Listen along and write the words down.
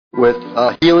with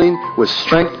healing, with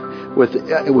strength,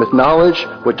 with knowledge,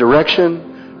 with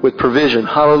direction, with provision.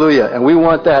 Hallelujah. And we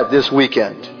want that this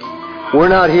weekend. We're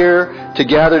not here to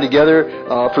gather together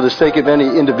for the sake of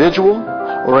any individual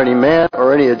or any man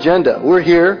or any agenda. We're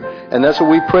here, and that's what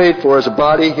we prayed for as a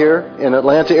body here in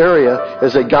Atlanta area,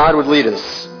 is that God would lead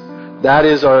us. That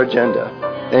is our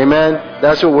agenda. Amen?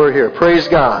 That's what we're here. Praise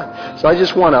God. So I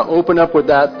just want to open up with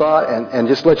that thought and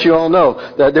just let you all know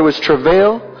that there was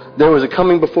travail, there was a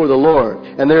coming before the Lord,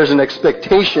 and there's an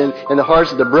expectation in the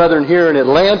hearts of the brethren here in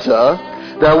Atlanta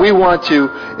that we want to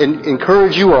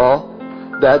encourage you all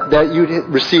that you'd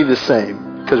receive the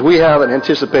same, because we have an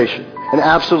anticipation, an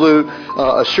absolute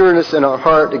assurance in our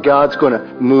heart that God's going to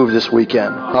move this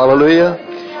weekend.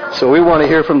 Hallelujah. So we want to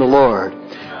hear from the Lord.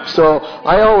 So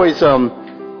I always, the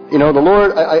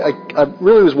Lord, I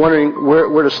really was wondering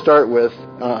where to start with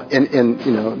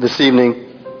in this evening.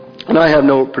 And I have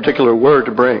no particular word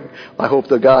to bring. I hope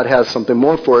that God has something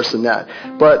more for us than that.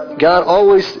 But God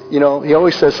always, He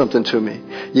always says something to me.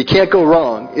 You can't go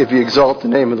wrong if you exalt the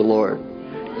name of the Lord.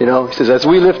 He says, as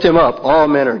we lift Him up, all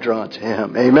men are drawn to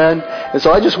Him. Amen? And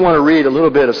so I just want to read a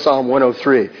little bit of Psalm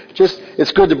 103.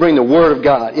 It's good to bring the Word of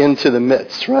God into the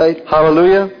midst, right?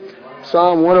 Hallelujah?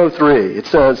 Psalm 103. It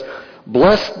says,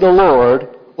 bless the Lord,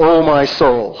 O my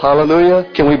soul. Hallelujah.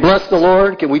 Can we bless the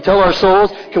Lord? Can we tell our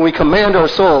souls? Can we command our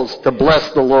souls to bless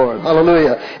the Lord?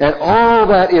 Hallelujah. And all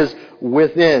that is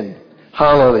within.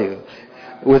 Hallelujah.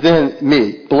 Within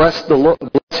me. Bless the Lord.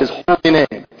 Bless His holy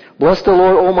name. Bless the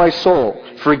Lord, O my soul.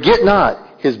 Forget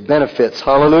not His benefits.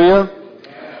 Hallelujah.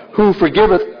 Who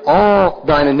forgiveth all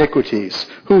thine iniquities,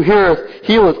 who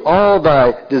healeth all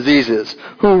thy diseases,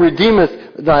 who redeemeth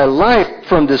thy life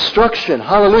from destruction.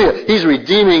 Hallelujah. He's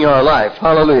redeeming our life.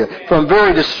 Hallelujah. From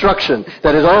very destruction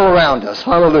that is all around us.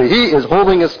 Hallelujah. He is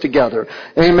holding us together.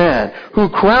 Amen. Who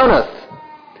crowned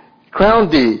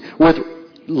thee with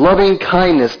loving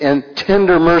kindness and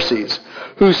tender mercies,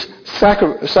 who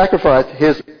sacrificed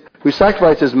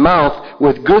his mouth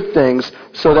with good things,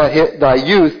 so that thy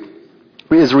youth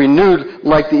is renewed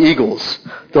like the eagles.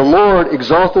 The Lord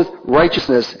exalteth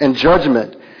righteousness and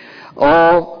judgment.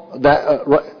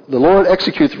 The Lord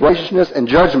executes righteousness and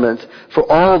judgment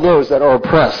for all those that are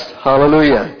oppressed.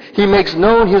 Hallelujah. He makes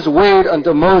known His way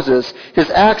unto Moses, His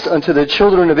acts unto the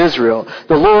children of Israel.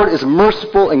 The Lord is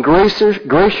merciful and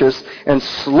gracious and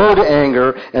slow to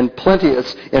anger and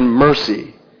plenteous in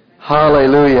mercy.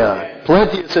 Hallelujah.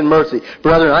 Plenteous in mercy.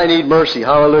 Brethren, I need mercy.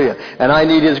 Hallelujah. And I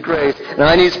need His grace. And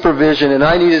I need His provision. And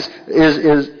I need His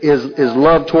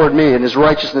love toward me and His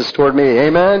righteousness toward me.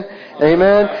 Amen?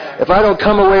 Amen? If I don't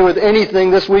come away with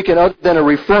anything this weekend other than a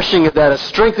refreshing of that, a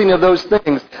strengthening of those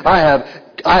things, I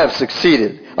have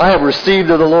succeeded. I have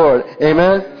received of the Lord.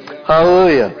 Amen?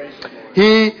 Hallelujah.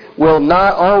 He will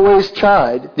not always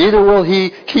chide, neither will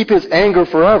He keep His anger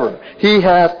forever. He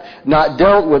hath not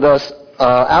dealt with us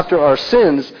after our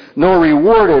sins, nor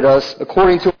rewarded us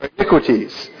according to our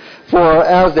iniquities. For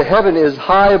as the heaven is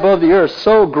high above the earth,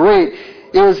 so great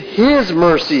is His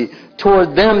mercy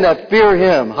toward them that fear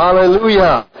Him.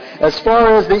 Hallelujah. As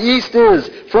far as the east is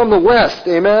from the west.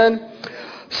 Amen.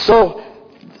 So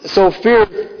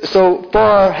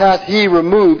far hath He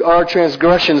removed our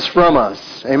transgressions from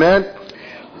us. Amen.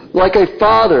 Like a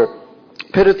father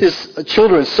pitteth his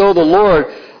children, so the Lord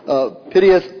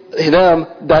pitieth them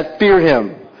that fear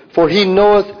Him. For He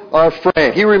knoweth our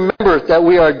frame. He remembereth that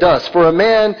we are dust. For a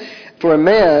man,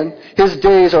 his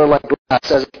days are like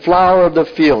grass, as a flower of the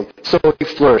field, so he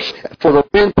flourish. For the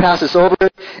wind passeth over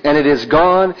it, and it is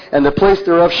gone, and the place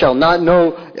thereof shall not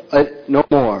know it no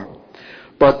more.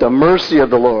 But the mercy of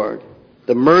the Lord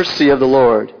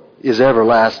is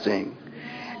everlasting,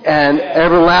 and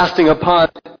everlasting upon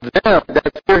them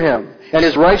that fear Him, and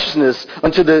His righteousness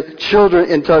unto the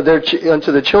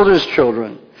children's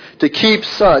children, to keep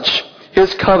such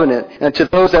His covenant, and to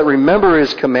those that remember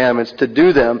His commandments to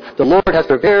do them. The Lord hath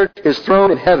prepared His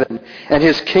throne in heaven, and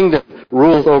His kingdom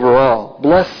ruleth over all.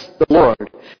 Bless the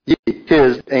Lord, ye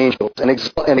His angels, and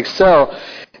excel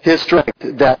His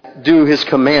strength that do His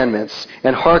commandments,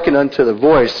 and hearken unto the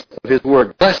voice of His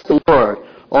word. Bless the Lord,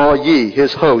 all ye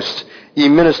His hosts, ye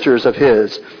ministers of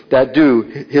His, that do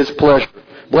His pleasure.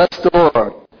 Bless the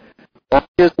Lord, all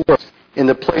His works in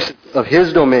the places of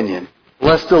His dominion.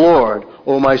 Bless the Lord,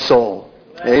 O my soul.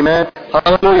 Amen.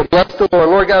 Hallelujah. Bless the Lord.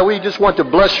 Lord God, we just want to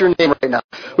bless Your name right now.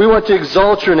 We want to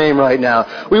exalt Your name right now.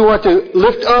 We want to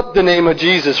lift up the name of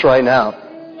Jesus right now.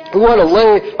 We want to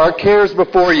lay our cares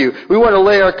before you. We want to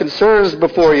lay our concerns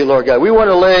before you, Lord God. We want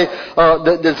to lay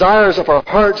the desires of our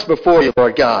hearts before you,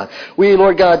 Lord God. We,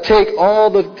 Lord God, take all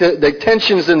the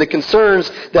tensions and the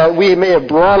concerns that we may have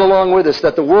brought along with us,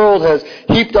 that the world has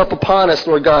heaped up upon us,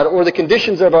 Lord God, or the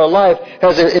conditions of our life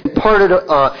has imparted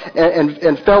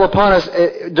and fell upon us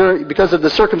because of the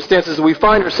circumstances that we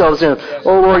find ourselves in.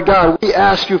 Oh, Lord God, we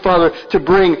ask you, Father, to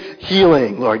bring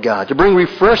healing, Lord God, to bring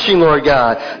refreshing, Lord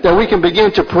God, that we can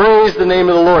begin to praise the name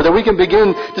of the Lord, that we can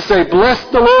begin to say, bless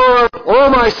the Lord, O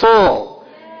my soul,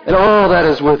 and all that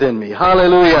is within me.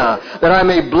 Hallelujah. That I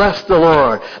may bless the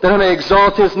Lord, that I may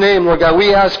exalt His name, Lord God.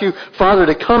 We ask you, Father,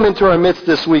 to come into our midst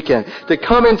this weekend, to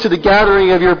come into the gathering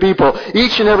of your people,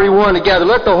 each and every one together.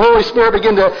 Let the Holy Spirit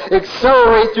begin to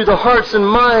accelerate through the hearts and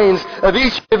minds of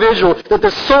each individual, that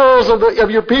the souls of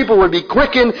your people would be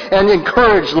quickened and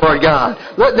encouraged, Lord God.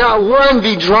 Let not one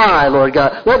be dry, Lord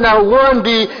God. Let not one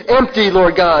be empty,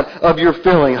 Lord God, of your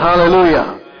filling.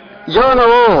 Hallelujah. Young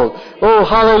or old. Oh,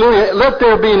 hallelujah. Let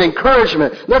there be an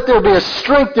encouragement. Let there be a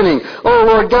strengthening. Oh,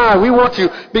 Lord God, we want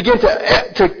to begin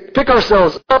to pick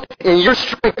ourselves up in your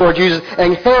strength, Lord Jesus,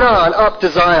 and head on up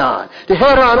to Zion. To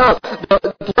head on up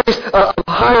the place of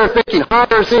higher thinking,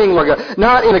 higher seeing, Lord God.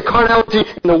 Not in a carnality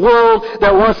in the world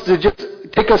that wants to just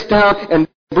take us down and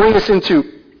bring us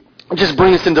into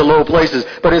low places,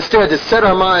 but instead to set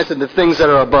our minds on the things that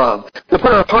are above, to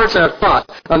put our hearts and our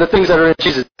thoughts on the things that are in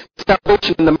Jesus,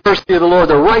 salvation and the mercy of the Lord,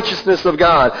 the righteousness of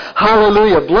God.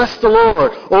 Hallelujah. Bless the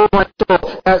Lord, oh my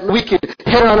soul, that we can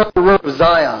head on up the road of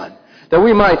Zion, that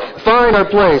we might find our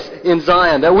place in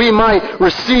Zion, that we might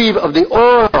receive of the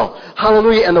oil,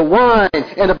 hallelujah, and the wine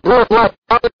and the blood of life.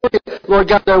 Hallelujah, Lord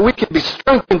God, that we can be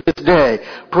strengthened this day.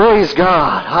 Praise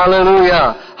God.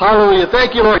 Hallelujah. Hallelujah.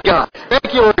 Thank you, Lord God.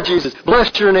 Thank you, Lord Jesus.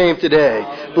 Bless your name today.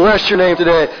 Bless your name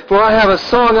today. For I have a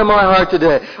song in my heart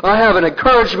today. I have an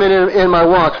encouragement in my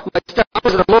walk. I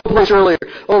was in a low place earlier.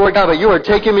 Oh, Lord God, but you are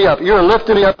taking me up. You are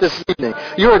lifting me up this evening.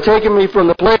 You are taking me from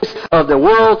the place of the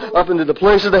world up into the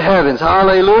place of the heavens.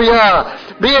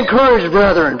 Hallelujah. Be encouraged,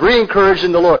 brethren. Be encouraged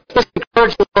in the Lord. Let's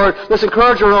encourage the Lord. Let's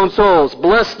encourage our own souls.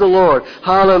 Bless the Lord.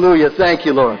 Hallelujah. Thank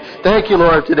you, Lord. Thank you,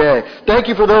 Lord, today. Thank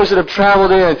you for those that have traveled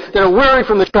in, that are weary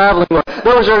from the traveling, Lord.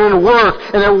 Those that are in work,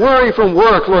 and they're weary from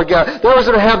work, Lord God. Those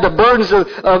that have the burdens of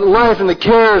life and the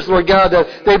cares, Lord God,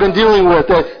 that they've been dealing with,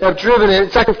 that have driven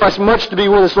and sacrificed much to be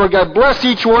with us, Lord God. Bless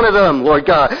each one of them, Lord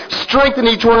God. Strengthen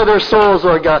each one of their souls,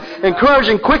 Lord God. Encourage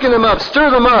and quicken them up.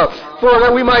 Stir them up, for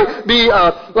that we might be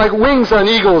like wings on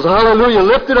eagles. Hallelujah.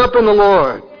 Lifted up in the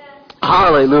Lord.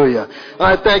 Hallelujah.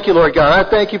 I thank you, Lord God. I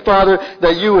thank you, Father,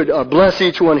 that you would bless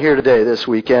each one here today, this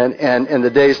weekend, and the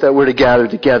days that we're to gather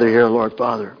together here, Lord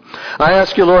Father. I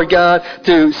ask you, Lord God,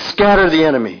 to scatter the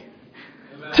enemy.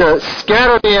 To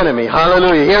scatter the enemy.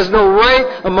 Hallelujah. He has no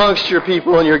right amongst your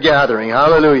people in your gathering.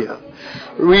 Hallelujah.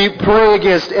 We pray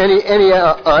against anything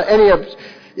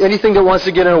that wants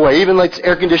to get in our way, even like this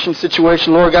air-conditioned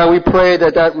situation, Lord God, we pray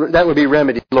that would be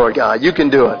remedied, Lord God. You can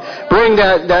do it. Bring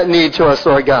that need to us,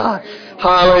 Lord God.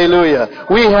 Hallelujah.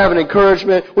 We have an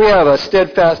encouragement. We have a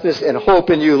steadfastness and hope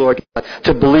in you, Lord God,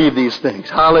 to believe these things.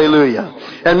 Hallelujah.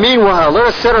 And meanwhile, let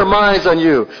us set our minds on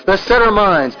you. Let's set our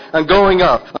minds on going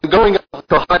up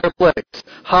to a higher place.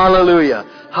 Hallelujah.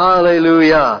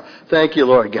 Hallelujah. Thank you,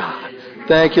 Lord God.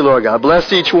 Thank you, Lord God.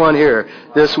 Bless each one here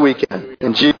this weekend.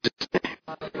 In Jesus' name.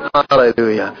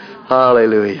 Hallelujah.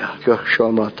 Hallelujah.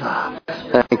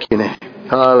 Thank you, name.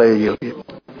 Hallelujah.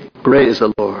 Praise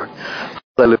the Lord.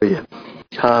 Hallelujah.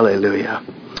 Hallelujah.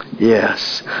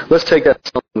 Yes. Let's take that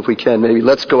song if we can. Maybe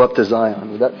let's go up to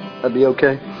Zion. Would that be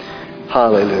okay?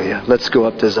 Hallelujah. Let's go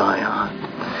up to Zion.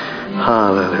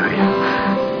 Hallelujah.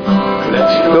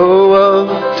 Let's go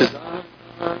up to Zion.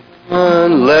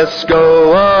 Let's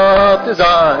go up to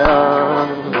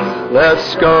Zion.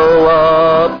 Let's go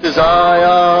up to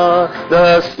Zion,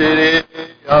 the city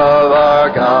of our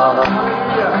God.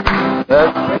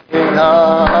 Let's sing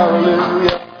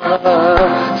hallelujah.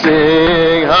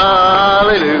 Sing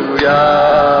hallelujah.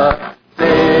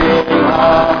 Sing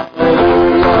hallelujah.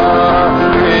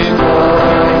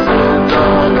 Rejoice in the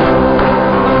Lord.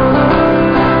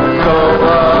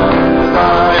 Let's go up to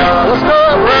Zion. Let's go,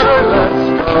 brother.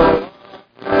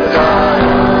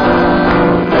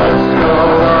 Let's go to Zion. Let's go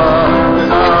up to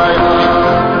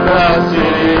Zion, the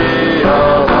city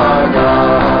of our God.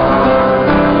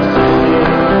 Sing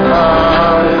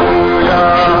hallelujah.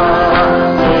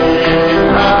 Sing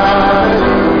hallelujah.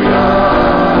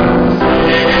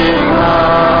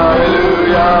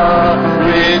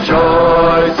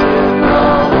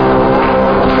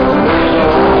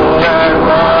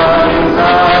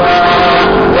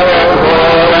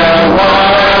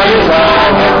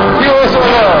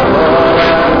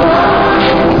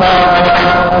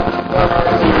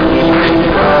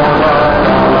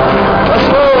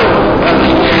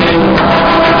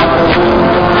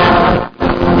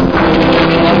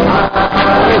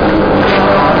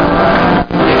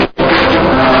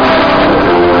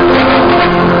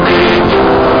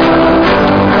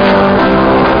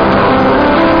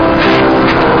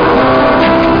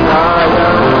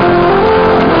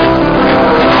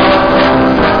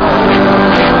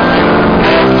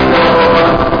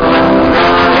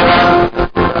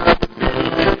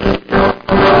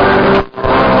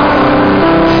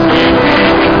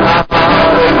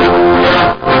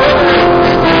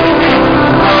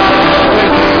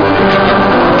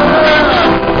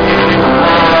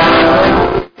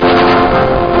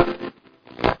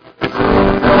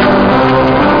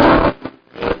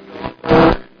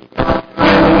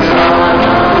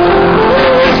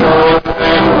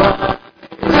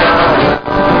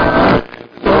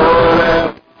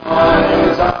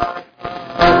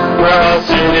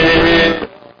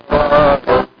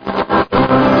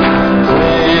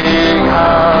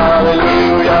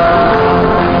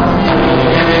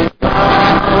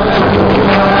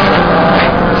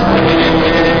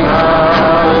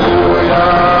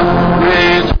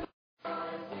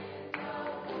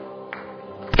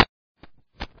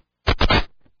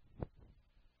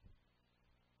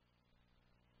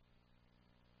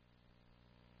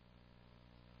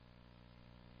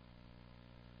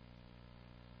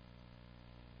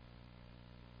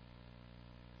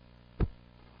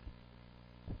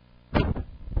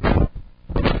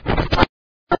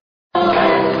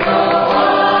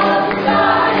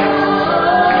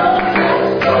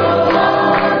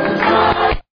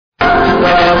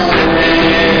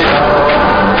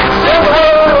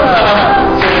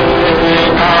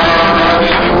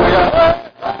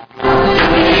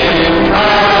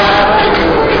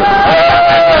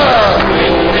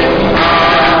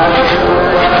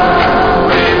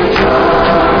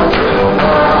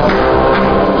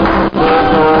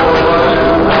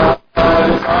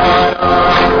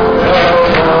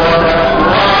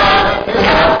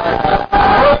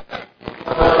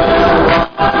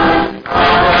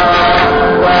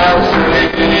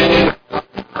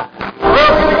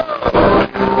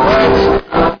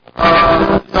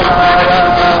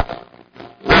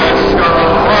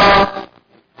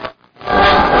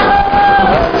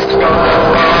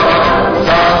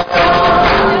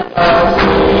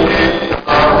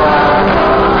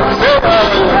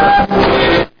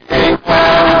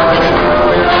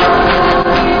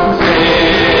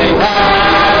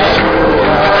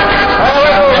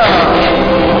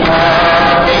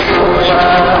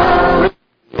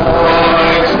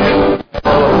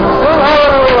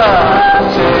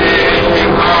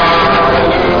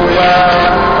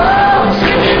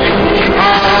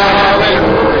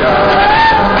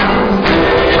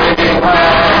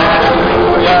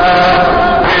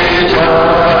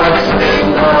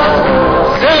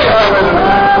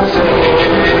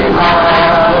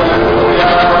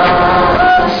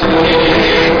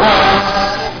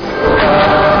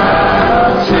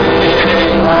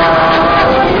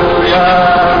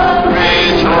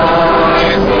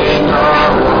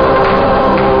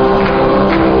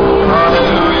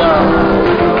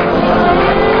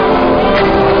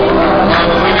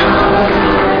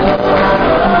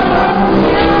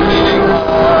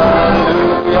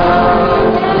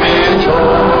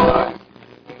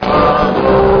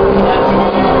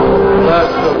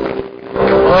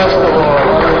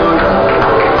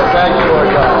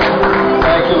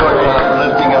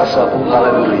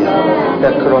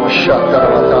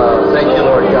 Thank you,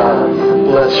 Lord God.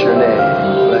 Bless your name.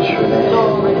 Bless your name.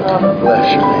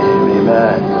 Bless your name.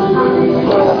 Amen.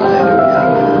 Hallelujah.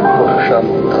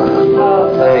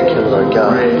 Thank you, Lord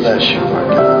God. Bless you, Lord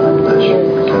God. Bless you,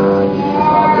 Lord God.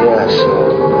 Yes,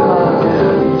 Lord.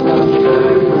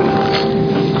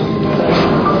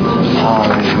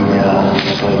 Hallelujah.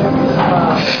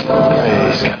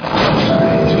 Praise God.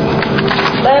 Praise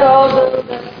God. Let all those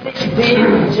that seek thee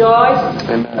rejoice.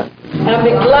 Amen. And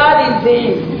be glad in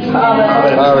thee.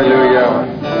 Hallelujah.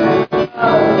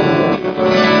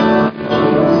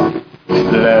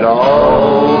 Let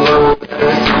all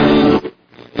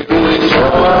rejoice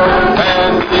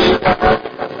and be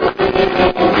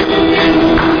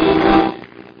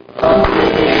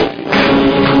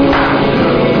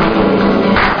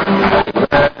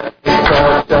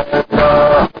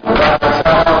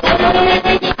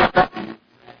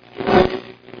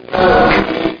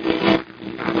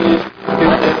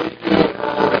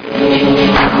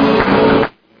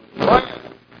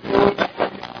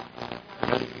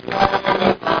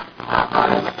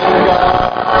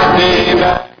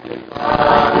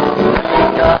Amen.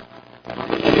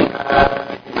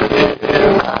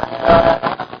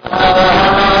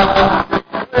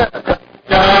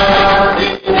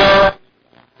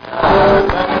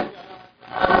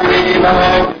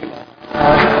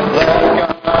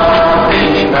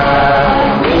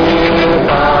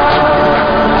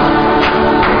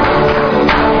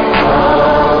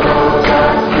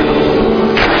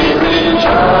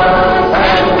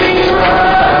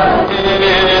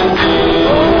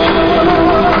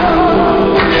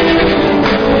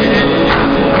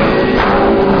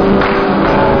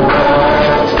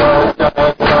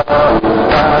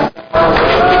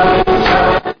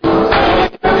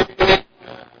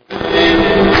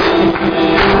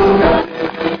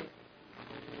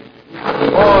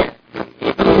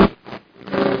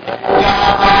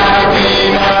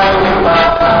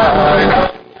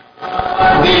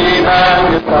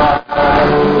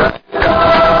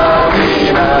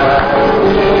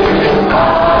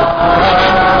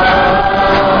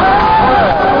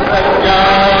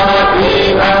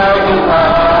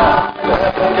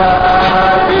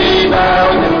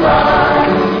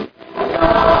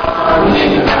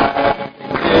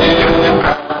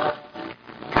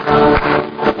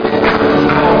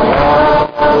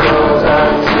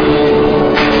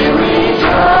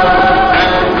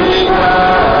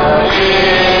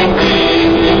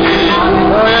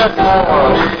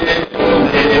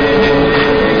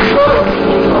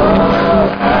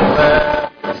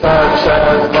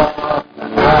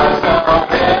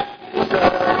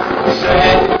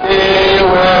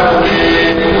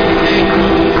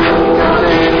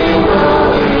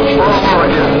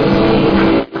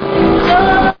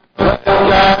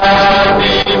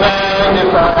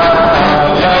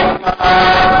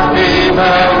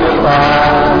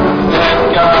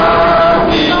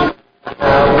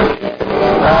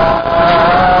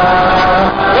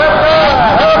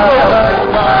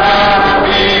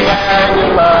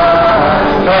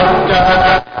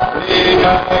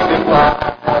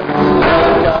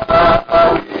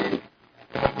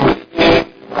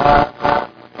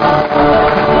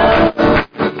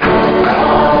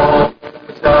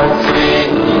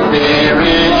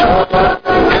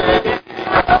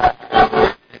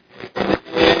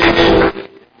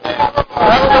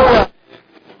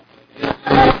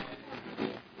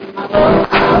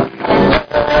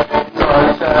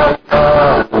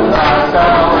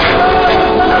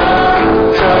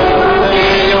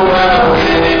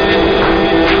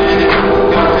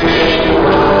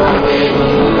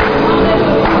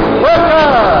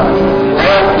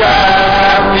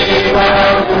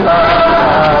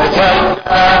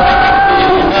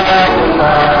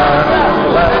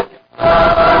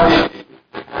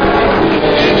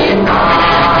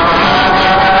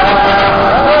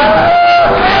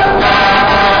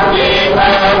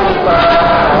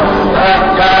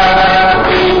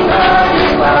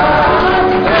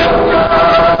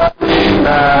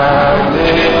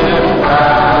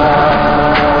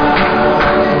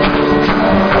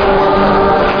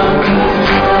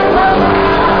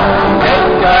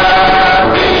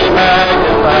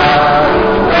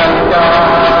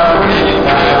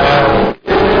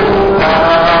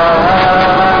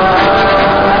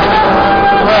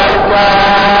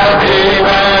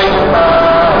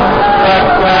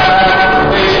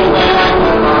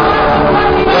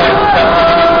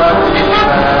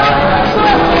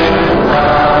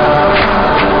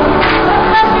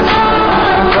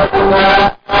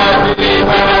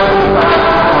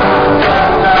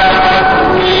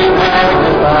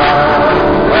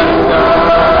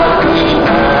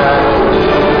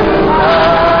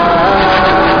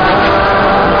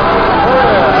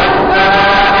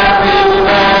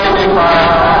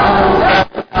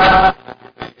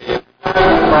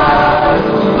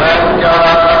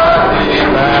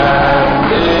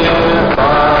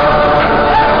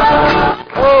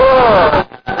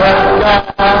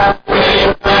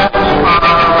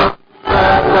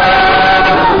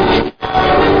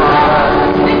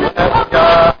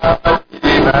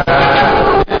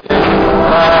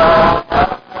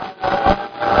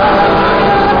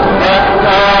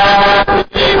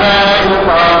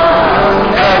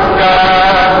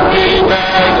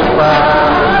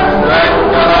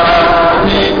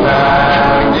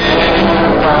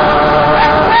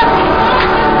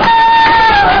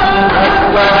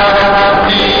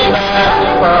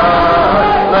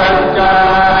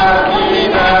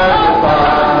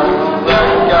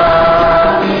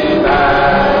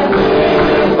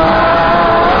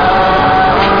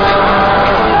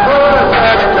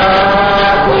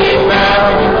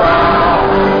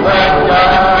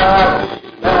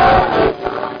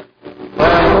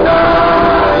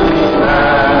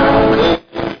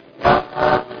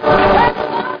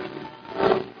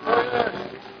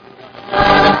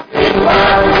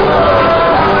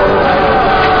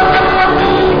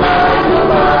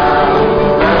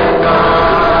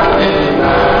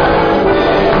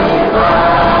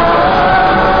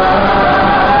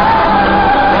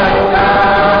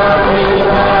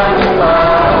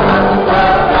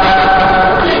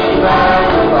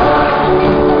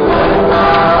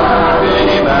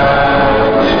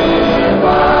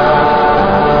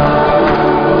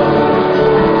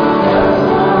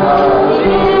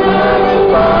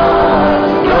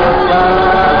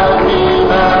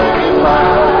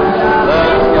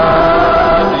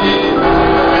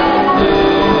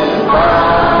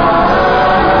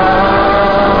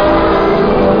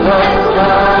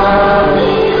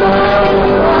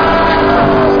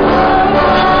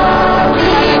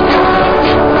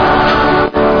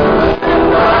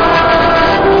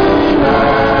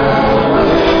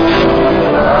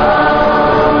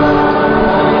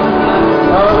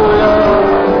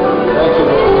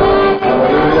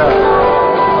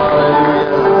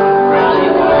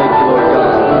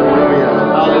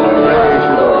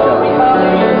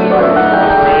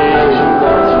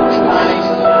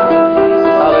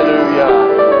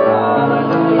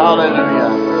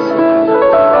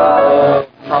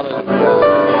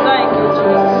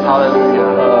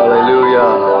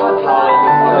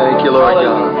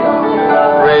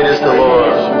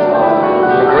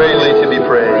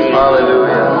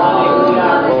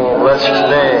 Bless His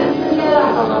name.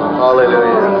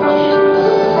 Hallelujah.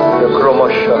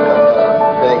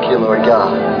 Thank you, Lord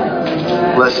God.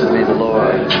 Blessed be the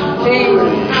Lord.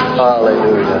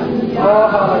 Hallelujah.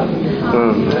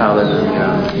 Hallelujah.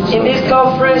 In this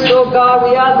conference, oh God,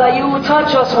 we ask that you will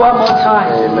touch us one more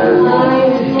time.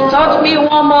 Amen. Touch me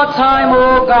one more time,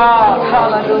 oh God.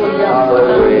 Hallelujah.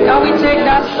 Hallelujah. Can we take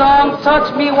that song?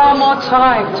 Touch me one more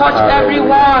time. Touch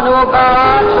everyone, oh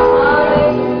God.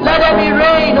 Let there be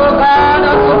rain, oh God,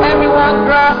 unto everyone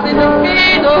grass in the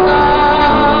field, oh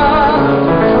God.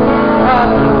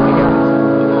 Hallelujah.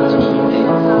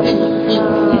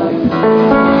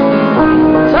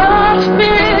 Touch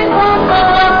me one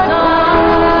more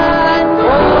time,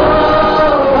 oh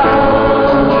God.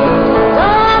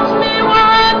 Touch me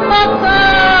one more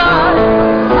time.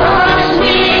 Touch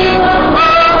me one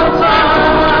more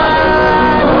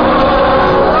time, oh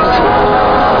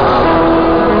God.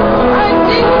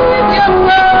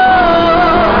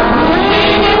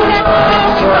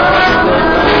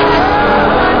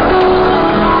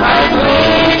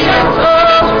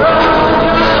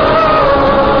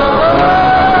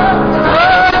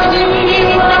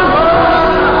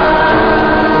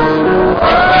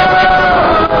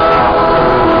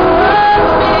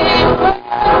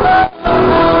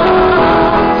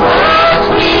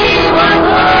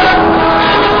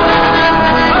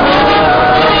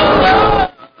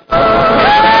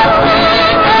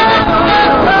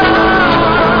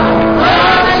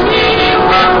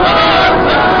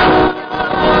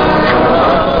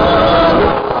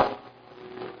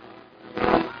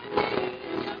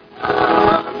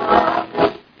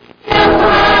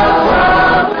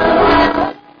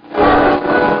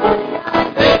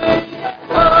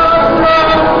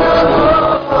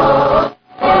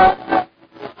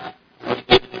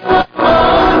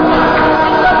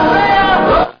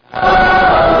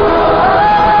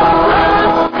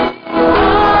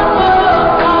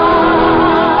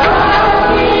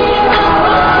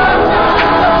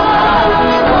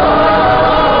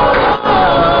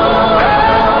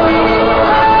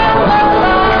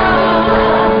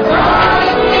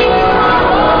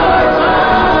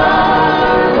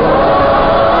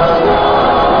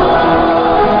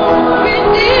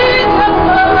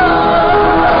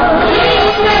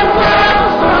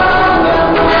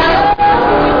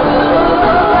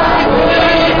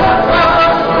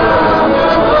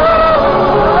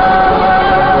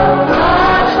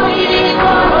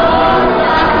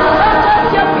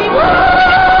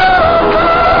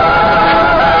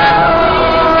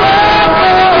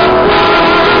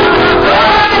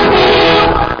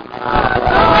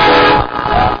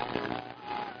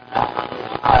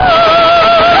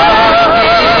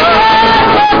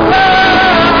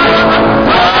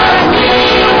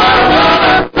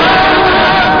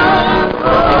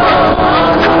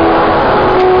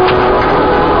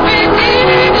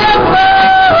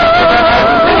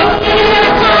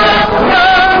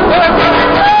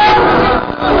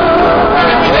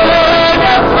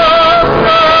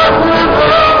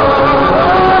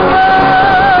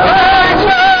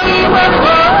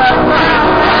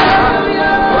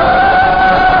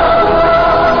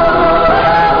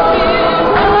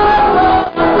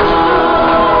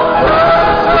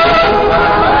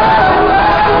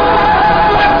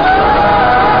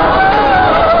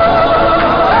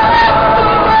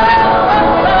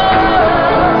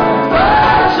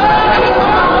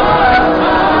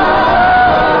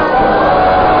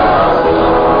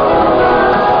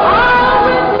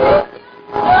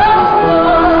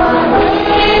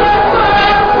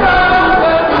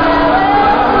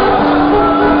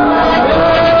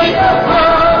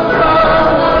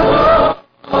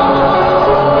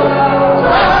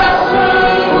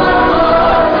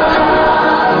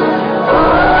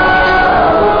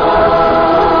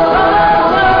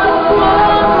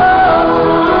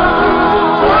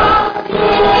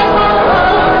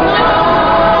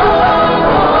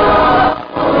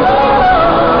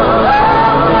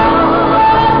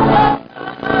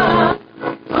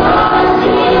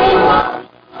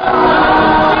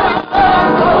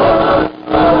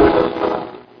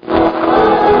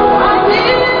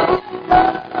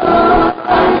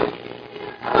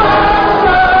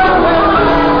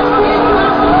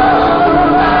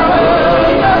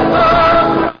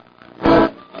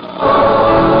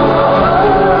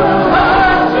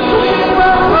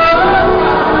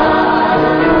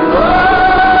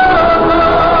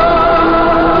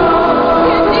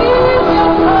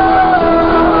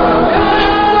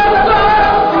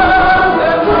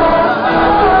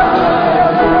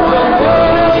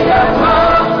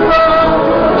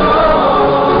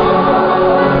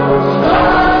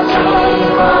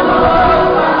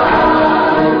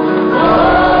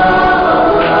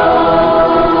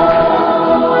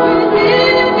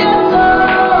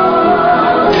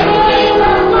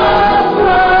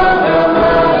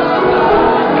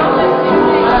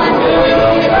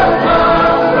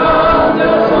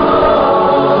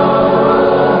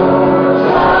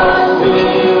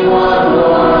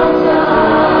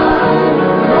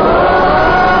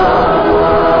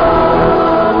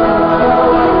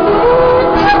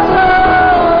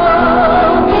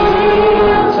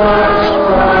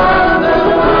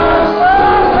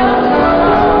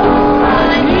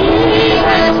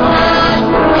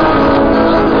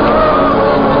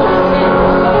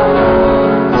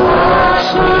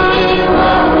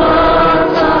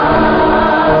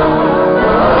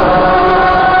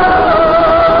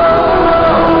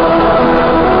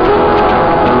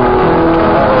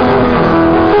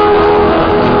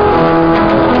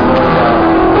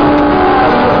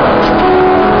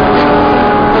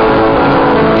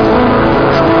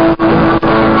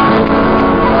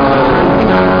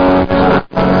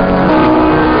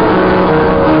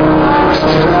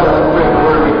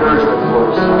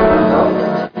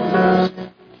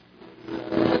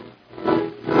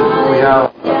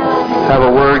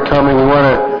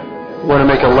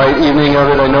 light evening of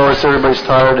it. I know everybody's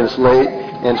tired and it's late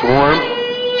and it's warm.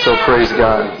 So praise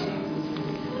God.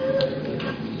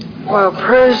 Well,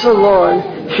 praise the Lord.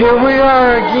 Here we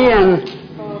are again.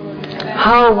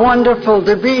 How wonderful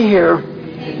to be here.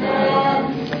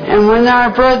 And when our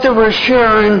brother was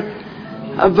sharing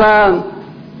about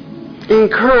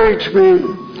encouragement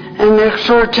and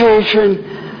exhortation,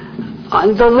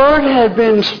 the Lord had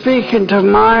been speaking to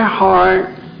my heart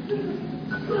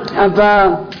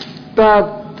about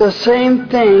the same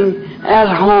thing at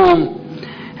home.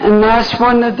 And that's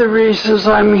one of the reasons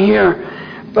I'm here.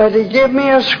 But He gave me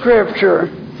a scripture.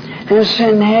 It's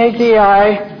in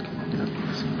Haggai.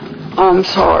 I'm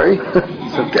sorry.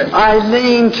 It's okay. I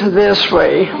lean to this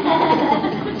way.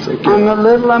 It's okay. I'm a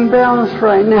little unbalanced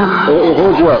right now. We'll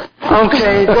hold you up.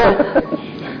 Okay,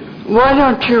 why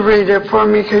don't you read it for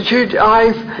me? Because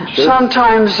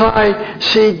sometimes I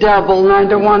see double, and I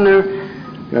don't want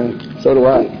to So do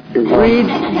I. read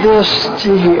this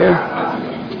to here.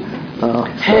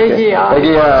 Haggai.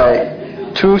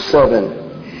 Haggai 2:7.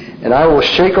 And I will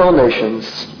shake all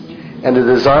nations, and the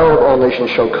desire of all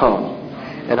nations shall come.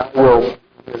 And I will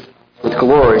with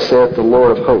glory, saith the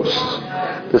Lord of hosts.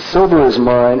 The silver is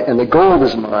mine, and the gold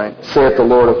is mine, saith the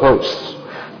Lord of hosts.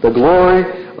 The glory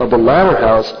of the latter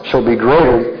house shall be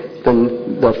greater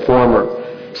than the former,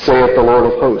 saith the Lord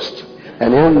of hosts.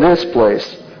 And in this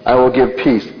place I will give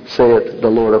peace, saith the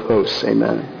Lord of hosts.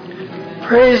 Amen.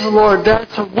 Praise the Lord.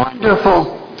 That's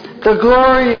wonderful. The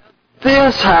glory of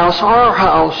this house, our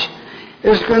house,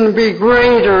 is going to be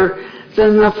greater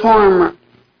than the former.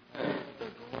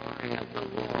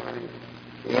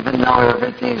 Even though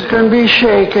everything's going to be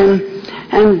shaken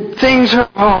and things are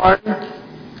hard,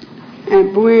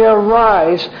 and we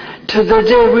arise to the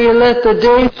day, we let the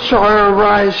day star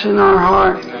arise in our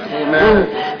heart. Amen.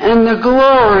 And the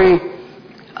glory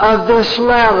of this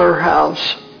latter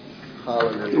house,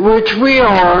 Hallelujah. which we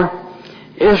are,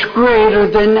 is greater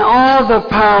than all the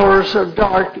powers of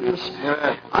darkness.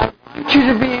 Amen. I want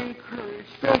you to be encouraged,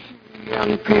 especially you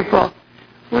young people.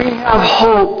 We have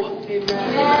hope.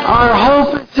 Our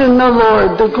hope is in the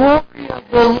Lord. The glory of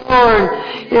the Lord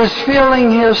is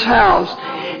filling His house.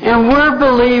 And we're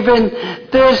believing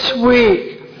this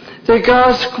week that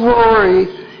God's glory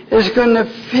is going to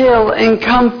fill and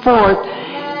come forth.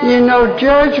 You know,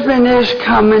 judgment is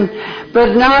coming,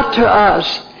 but not to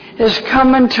us. It's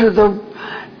coming to the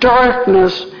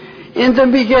darkness. In the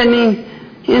beginning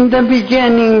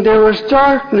there was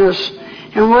darkness.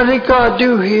 And what did God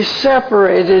do? He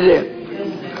separated it.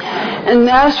 And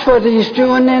that's what He's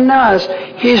doing in us.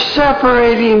 He's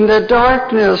separating the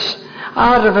darkness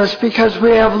out of us because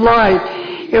we have light.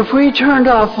 If we turned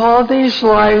off all these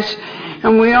lights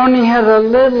and we only had a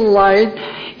little light,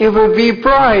 it would be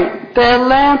bright. That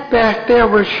lamp back there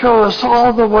would show us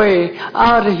all the way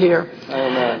out of here.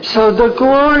 Amen. So the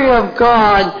glory of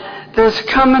God that's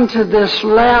coming to this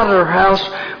latter house,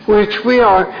 which we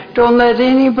are, don't let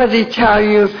anybody tell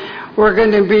you we're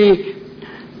going to be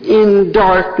in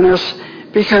darkness,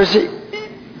 because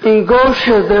in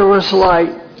Goshen there was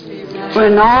light.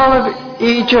 When all of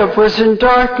Egypt was in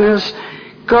darkness,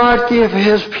 God gave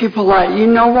His people light. You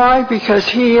know why? Because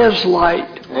He is light.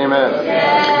 Amen.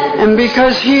 And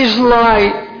because He's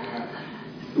light,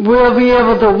 we'll be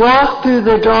able to walk through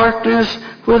the darkness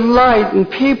with light, and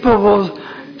people will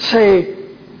say,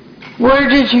 where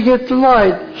did you get the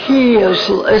light? He is,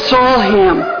 it's all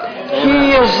Him.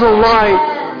 He is the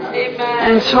light.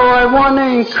 And so I want to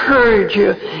encourage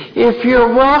you, if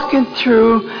you're walking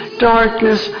through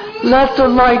darkness, let the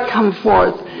light come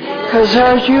forth. Because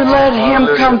as you let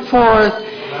Him come forth,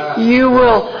 you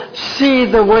will see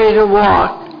the way to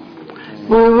walk.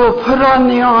 We will put on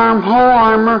the whole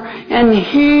armor, and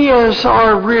He is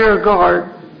our rear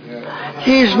guard.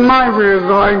 He's my rear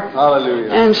guard. Hallelujah.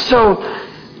 And so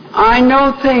I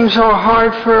know things are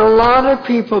hard for a lot of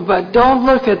people, but don't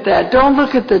look at that. Don't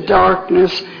look at the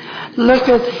darkness. Look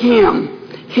at Him.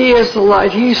 He is the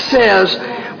light. He says,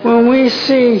 when we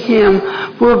see Him,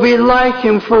 we'll be like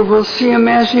Him, for we'll see Him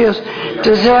as He is.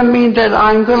 Does that mean that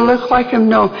I'm going to look like Him?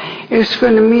 No. It's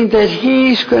going to mean that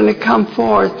He's going to come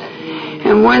forth.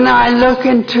 And when I look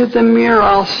into the mirror,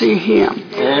 I'll see Him.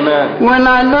 Amen. When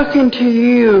I look into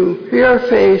your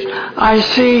face, I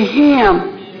see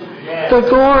Him. The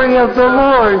glory of the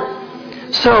Lord.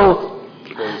 So,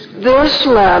 this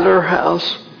latter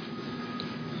house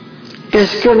is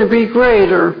going to be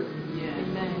greater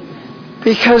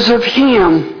because of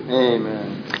Him.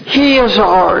 Amen. He is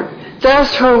ours.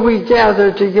 That's where we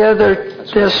gather together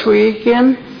this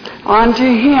weekend. Unto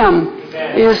Him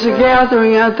is the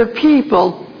gathering of the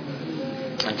people,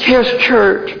 His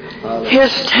church,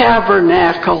 His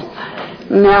tabernacle.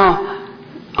 Now,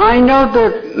 I know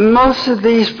that most of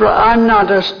these, I'm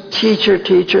not a teacher,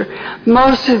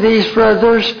 most of these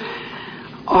brothers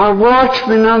are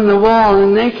watchmen on the wall,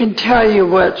 and they can tell you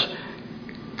what's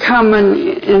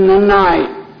coming in the night.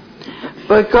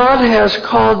 But God has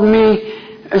called me,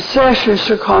 especially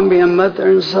to call me a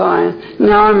mother in Zion.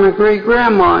 Now I'm a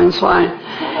great-grandma in Zion.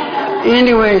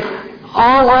 Anyway,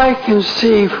 all I can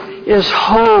see is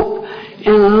hope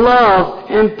and love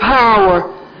and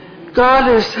power. God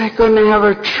is going to have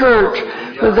a church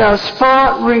without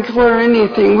spot, wrinkle, or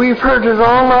anything. We've heard it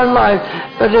all our life,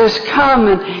 but it's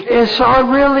coming. It's all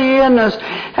really in us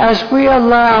as we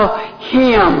allow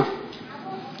Him,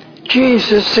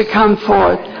 Jesus, to come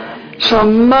forth. So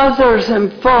mothers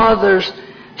and fathers,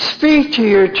 speak to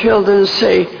your children and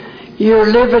say,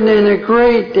 you're living in a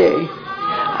great day.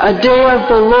 A day of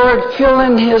the Lord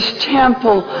filling His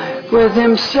temple with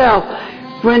Himself.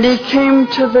 When He came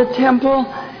to the temple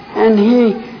and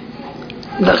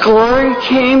the glory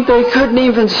came, they couldn't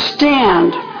even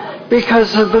stand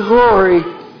because of the glory.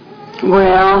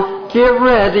 Well, get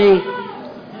ready.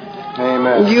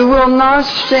 Amen. You will not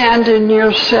stand in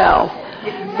yourself,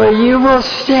 but you will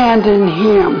stand in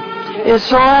Him.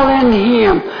 It's all in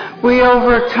Him. We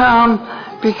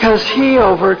overcome because He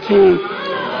overcame.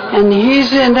 And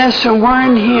He's in us and we're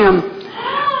in Him.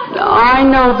 I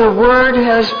know the Word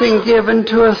has been given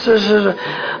to us as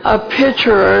a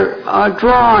picture, a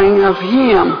drawing of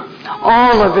Him,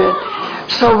 all of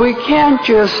it. So we can't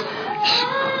just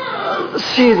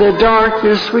see the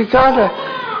darkness. We got to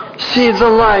see the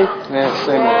light. Yes,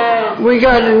 amen. We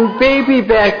got a baby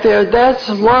back there. That's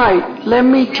light. Let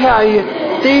me tell you,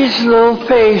 these little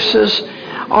faces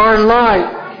are light.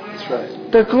 That's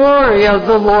right. The glory of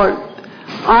the Lord.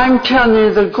 I'm telling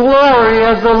you, the glory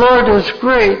of the Lord is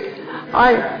great.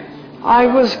 I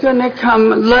was going to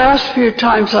come. Last few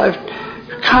times I've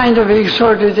kind of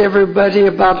exhorted everybody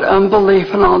about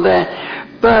unbelief and all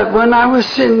that. But when I was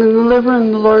sitting in the living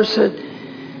room, the Lord said,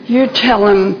 you tell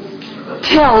him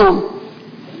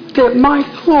that my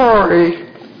glory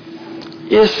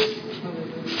is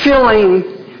filling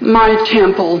my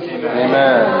temple.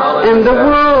 Amen. And the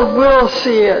world will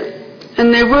see it.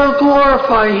 And they will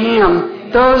glorify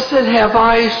Him. Those that have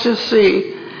eyes to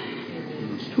see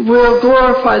will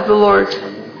glorify the Lord.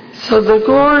 So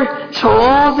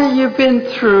all that you've been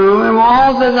through and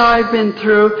all that I've been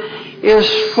through is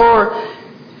for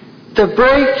the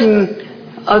breaking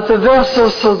of the vessel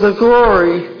so the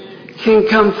glory can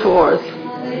come forth.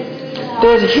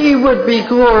 That He would be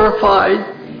glorified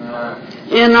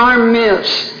in our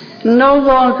midst. No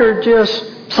longer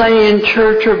just playing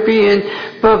church or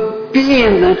but be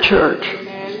in the church.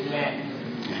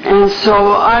 And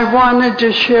so I wanted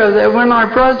to share that. When our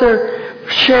brother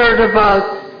shared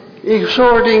about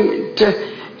exhorting to,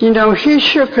 he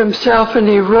shook himself and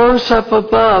he rose up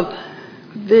above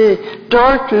the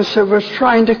darkness that was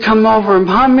trying to come over him.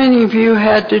 How many of you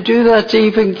had to do that to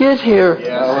even get here? Yes.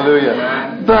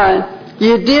 Hallelujah. But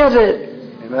you did it.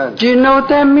 Amen. Do you know what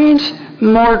that means?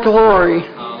 More glory.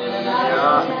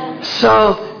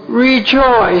 So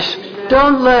rejoice.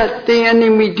 Don't let the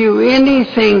enemy do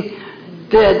anything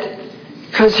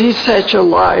because he's such a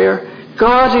liar.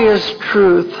 God is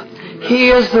truth. He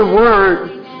is the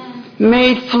Word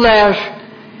made flesh,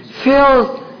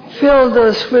 filled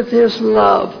us with His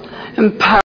love and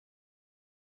power.